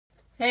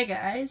Hey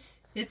guys,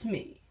 it's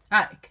me,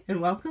 Ike,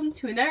 and welcome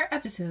to another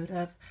episode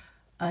of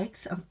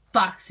Ike's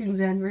Unboxings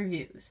and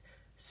Reviews.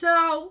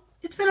 So,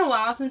 it's been a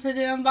while since I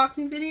did an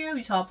unboxing video.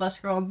 We saw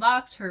Busgirl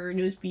unbox her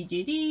newest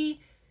BJD,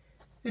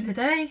 and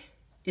today,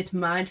 it's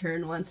my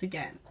turn once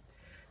again.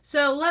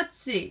 So, let's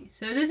see.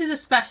 So, this is a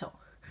special.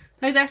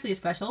 It's actually a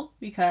special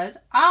because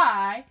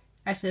I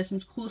actually have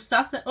some cool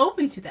stuff that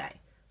opened today.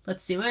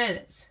 Let's see what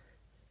it is.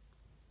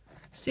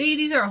 See,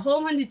 these are a whole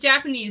bunch of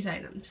Japanese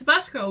items.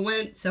 Busgirl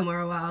went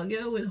somewhere a while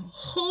ago with a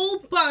whole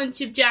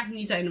bunch of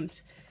Japanese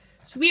items.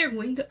 So we are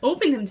going to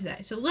open them today.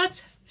 So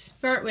let's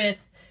start with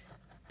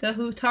the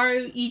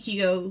Hotaru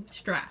Ichigo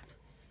strap.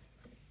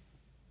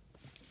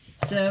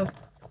 So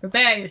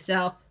prepare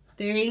yourself.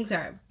 Things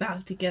are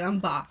about to get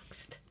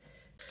unboxed.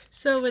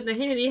 So with the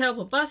handy help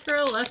of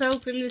Busgirl, let's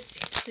open this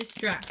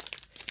strap.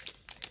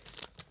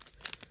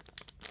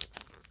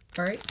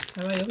 Alright,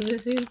 how do I open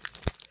this thing?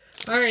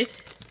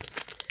 Alright.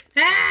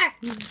 Ah!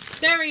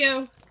 There we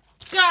go.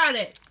 Got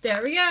it.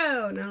 There we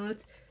go. Now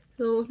let's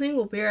the little thing.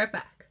 We'll be right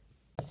back.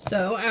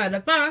 So out of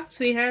the box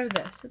we have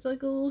this. It's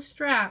like a little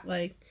strap.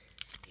 Like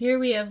here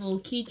we have a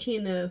little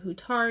keychain of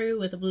Hotaru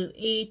with a blue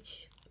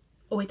H.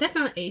 Oh wait, that's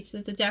not H.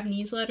 That's a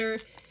Japanese letter.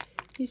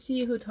 You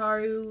see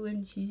Hotaru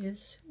and she's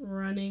just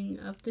running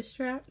up the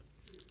strap.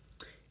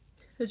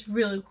 It's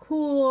really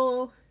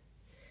cool.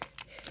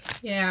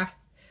 Yeah,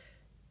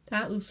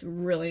 that looks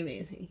really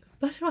amazing.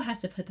 Busgirl has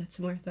to put that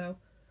somewhere though.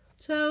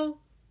 So,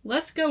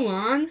 let's go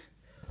on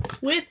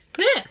with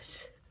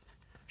this.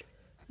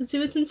 Let's see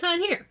what's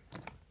inside here.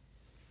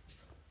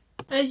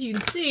 As you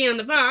can see on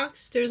the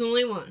box, there's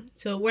only one.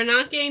 So, we're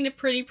not getting the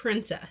pretty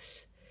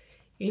princess.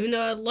 Even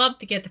though I'd love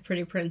to get the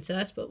pretty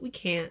princess, but we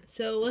can't.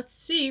 So, let's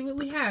see what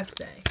we have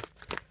today.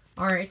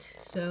 Alright,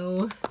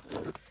 so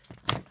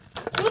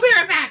we'll be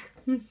right back.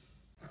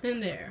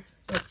 And there.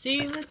 Let's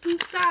see what's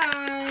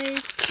inside.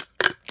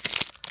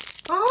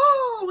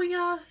 Oh, we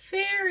got a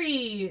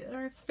fairy.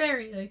 Or a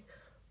fairy, like,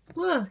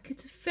 look,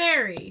 it's a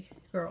fairy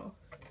girl.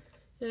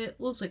 It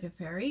looks like a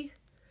fairy.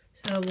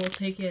 So we'll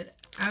take it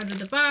out of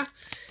the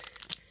box.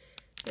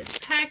 It's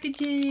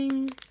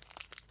packaging.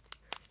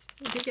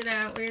 We'll take it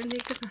out. We're gonna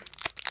take the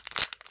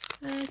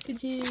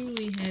packaging.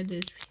 We had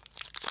this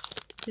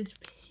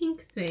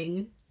pink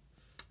thing.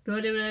 Know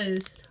what it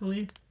is? Tell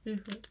me.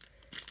 And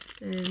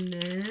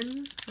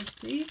then,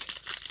 let's see.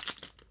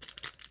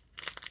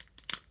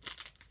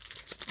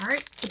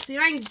 Alright, let's see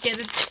if I can get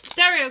it.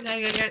 There we go,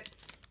 got it.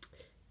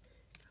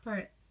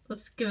 Alright,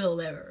 let's give it a little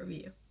bit of a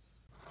review.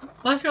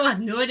 Busgirl has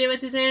no idea what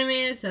this anime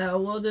is, so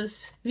we'll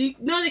just, if you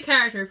know the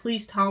character,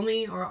 please tell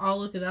me or I'll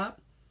look it up.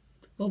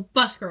 Well,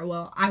 Busgirl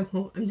will. I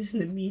won't. I'm just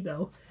an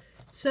amiibo.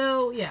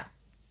 So, yeah.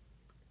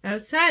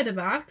 Outside the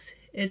box,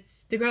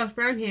 it's the girl's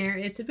brown hair.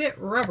 It's a bit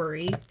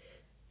rubbery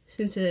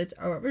since it's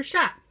a rubber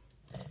strap.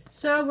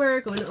 So,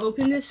 we're going to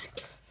open this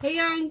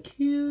K-On!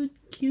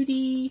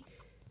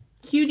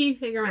 Cutie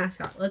figure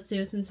mascot. Let's see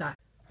what's inside.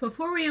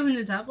 Before we open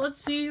this up,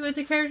 let's see what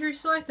the characters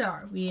selected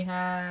are. We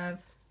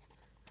have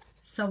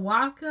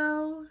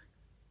Sawako,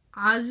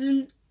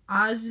 Azusa.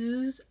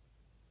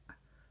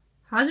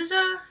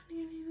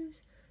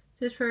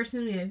 This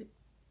person, we have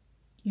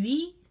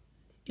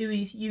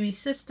Yui's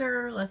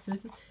sister. Let's see.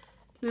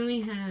 Then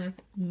we have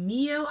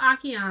Mio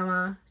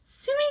Akiyama,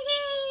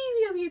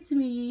 Sumigi. We have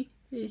Sumigi.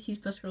 She's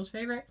Busgirl's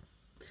favorite.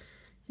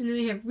 And then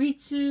we have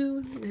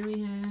Ritsu. And then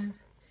we have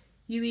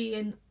Yui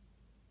and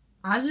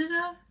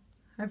Azusa?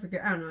 I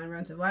forget. I don't know. I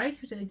read it. Why do I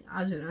keep saying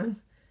Azusa? I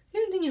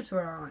don't think it's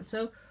wrong.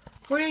 So,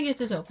 we're going to get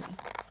this open.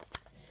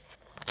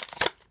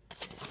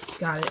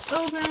 Got it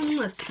open.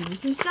 Let's see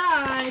what's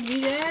inside.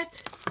 We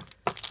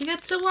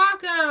got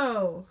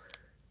Sawako.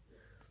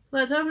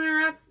 Let's open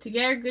her up to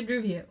get a good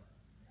review.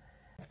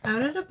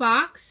 Out of the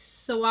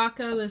box,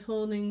 Sawako is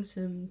holding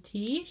some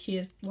tea. She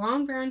has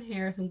long brown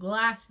hair, some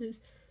glasses,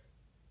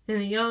 and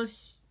a yellow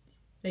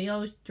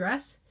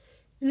dress.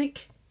 In the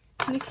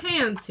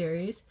K-On!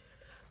 Series,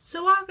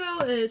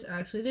 Sawako is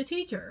actually the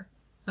teacher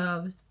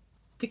of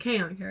the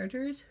K-On!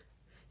 Characters.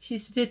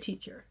 She's the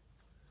teacher.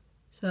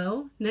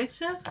 So,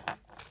 next up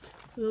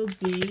will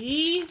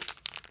be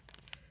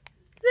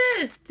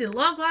this, the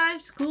Love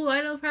Live School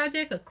Idol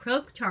Project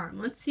Acrylic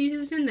Charm. Let's see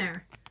who's in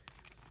there.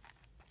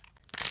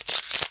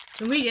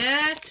 And we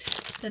get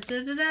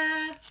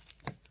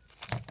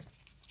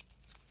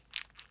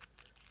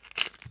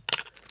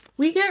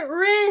we get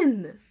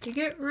Rin.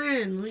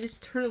 Let me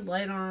just turn the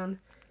light on.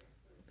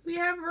 We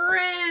have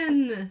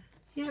Rin.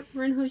 Yep,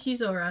 Rin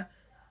Hoshizora.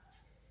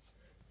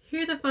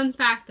 Here's a fun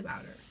fact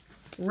about her.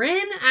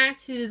 Rin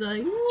actually is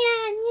like, nya,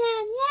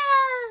 nya,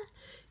 nya.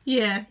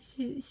 Yeah,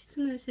 she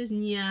sometimes says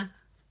nya.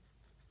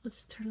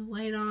 Let's turn the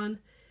light on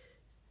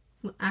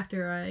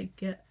after I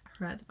get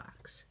her out of the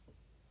box.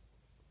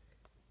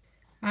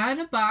 Out of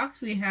the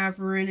box, we have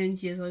Rin and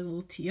she has like a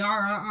little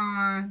tiara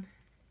on.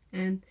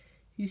 And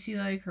you see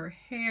like her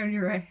hair and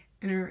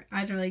her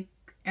eyes are like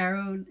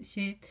arrow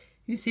shaped.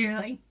 You see her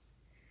like,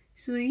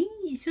 she's like,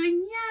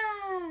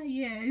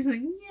 yeah. It's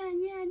like,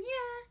 yeah.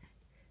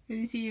 And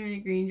you see her in a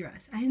green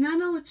dress. I do not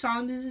know what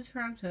song this is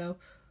from, so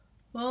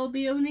we'll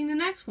be opening the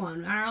next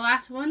one. And our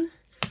last one,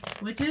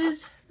 which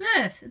is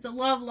this. It's a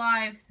Love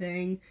Live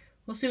thing.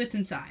 We'll see what's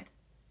inside.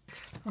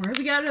 Alright,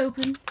 we got it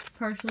open,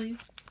 partially.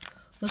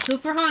 Let's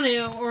hope for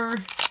Hanu or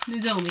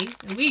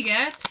Nozomi. And we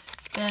get,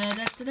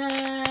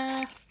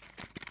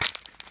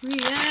 we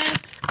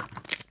get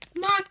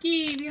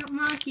Maki. We got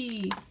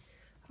Maki.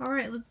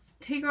 Alright, let's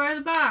take her out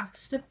of the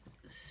box. The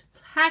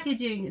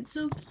packaging, it's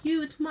so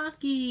cute. It's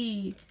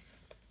Maki.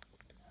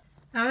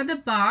 Out of the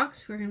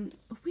box, we're gonna,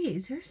 oh, wait,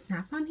 is there a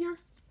snap on here?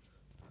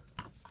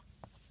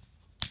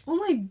 Oh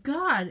my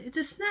god, it's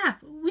a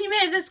snap. We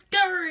made a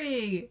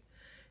discovery.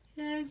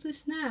 Yeah, it's a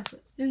snap.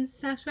 And it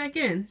snaps back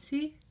in.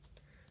 See?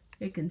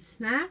 It can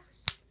snap.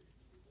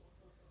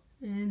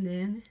 And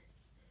then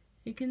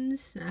it can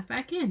snap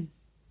back in.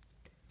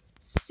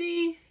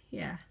 See?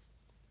 Yeah.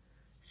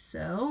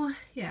 So,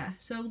 yeah.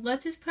 So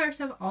let's just put our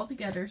stuff all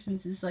together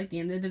since it's like the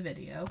end of the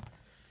video.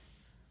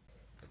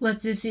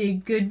 Let's just see a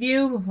good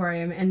view before I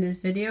end this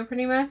video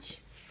pretty much.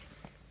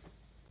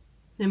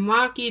 The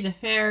Maki, the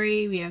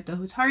fairy, we have the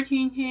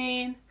Hotartune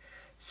chain,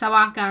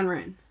 Sawaka and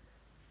Rin.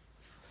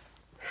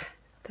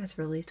 That's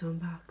really to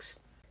unbox.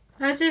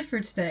 That's it for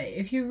today.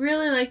 If you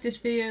really like this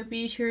video,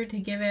 be sure to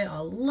give it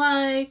a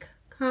like,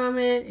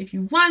 comment. If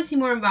you want to see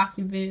more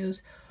unboxing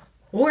videos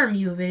or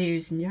amiibo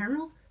videos in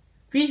general,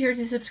 be sure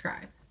to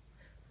subscribe.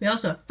 We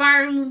also have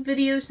Fire Emblem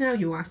videos now. If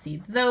you want to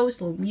see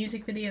those, little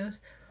music videos.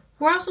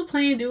 We're also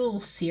planning to do a little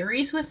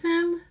series with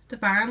them, the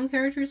Fire Emblem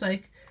characters.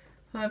 Like,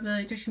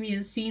 there's gonna be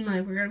a scene,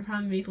 like, we're gonna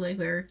probably make, like,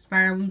 where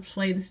Fire Emblem's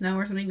playing in the snow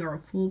or something, or a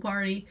pool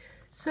party.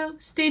 So,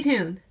 stay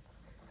tuned.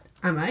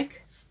 I'm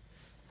Mike,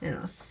 and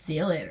I'll see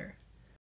you later.